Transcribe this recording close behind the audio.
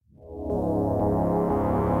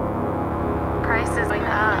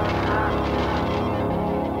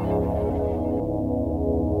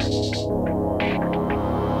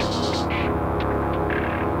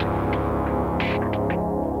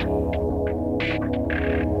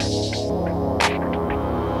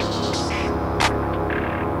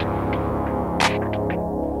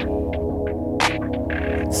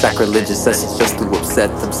Sacrilegious essence just to upset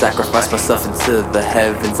them. Sacrifice myself into the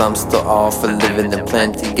heavens. I'm still all for living in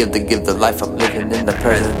plenty. Give the life I'm living in the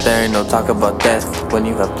present. There ain't no talk about death when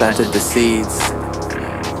you have planted the seeds.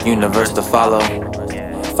 Universe to follow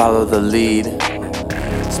the lead.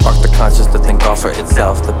 Spark the conscious to think all for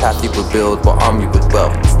itself. The path you will build will arm you with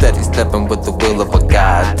wealth. Steady stepping with the will of a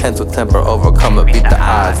God. Tense with temper, overcome and beat the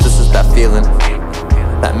odds. This is that feeling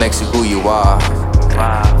that makes you who you are.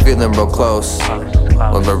 Feeling real close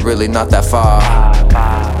when we're really not that far.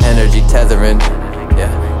 Energy tethering,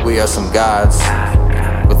 yeah, we are some gods.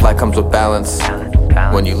 With light comes with balance.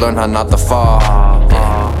 When you learn how not to fall,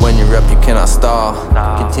 yeah. When you're up you cannot stall.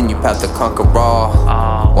 Continue path to conquer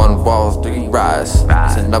all. One wall, three rise.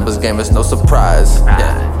 It's a numbers game, it's no surprise,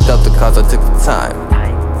 yeah. Dealt the cards, I took the time.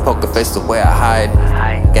 Poker face the way I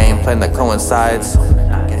hide. Game plan that coincides.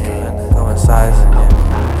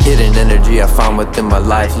 Hidden energy I found within my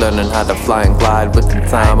life. Learning how to fly and glide within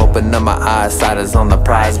time. Open up my eyes, sight is on the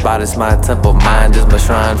prize. Body's my temple, mind is my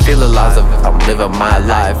shrine. Feel alive if I'm living my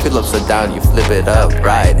life. Feel upside down, you flip it up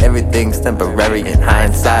right. Everything's temporary in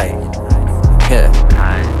hindsight, yeah.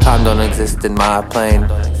 Time don't exist in my plane.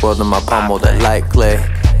 World in my palm, molded like clay.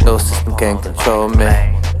 No system can control me.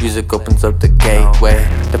 Music opens up the gateway.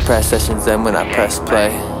 The press sessions end when I press play.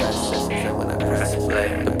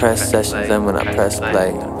 The press sessions end when I press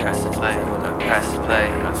play.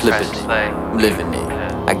 Flipping it, I'm living it.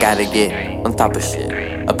 I gotta get on top of shit.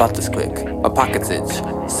 About this quick, my pockets itch.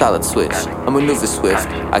 Solid switch, I maneuver swift.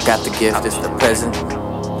 I got the gift, it's the present.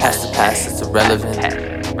 Past the past, it's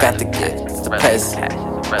irrelevant. Got the gift, it's the present.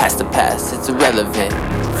 Past the past, it's irrelevant.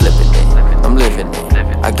 Flipping it, I'm living it.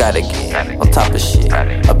 I gotta get on top of shit.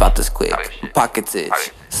 About this quick, my pockets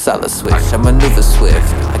itch. Solid switch, I maneuver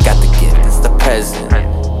swift. I got the gift, it's the present.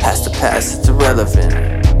 Past the past, it's irrelevant.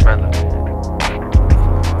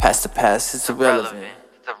 Past the past, it's irrelevant.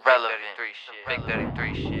 Big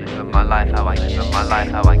 33 shit. Live my life how I get it.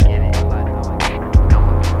 No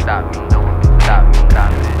one can stop me.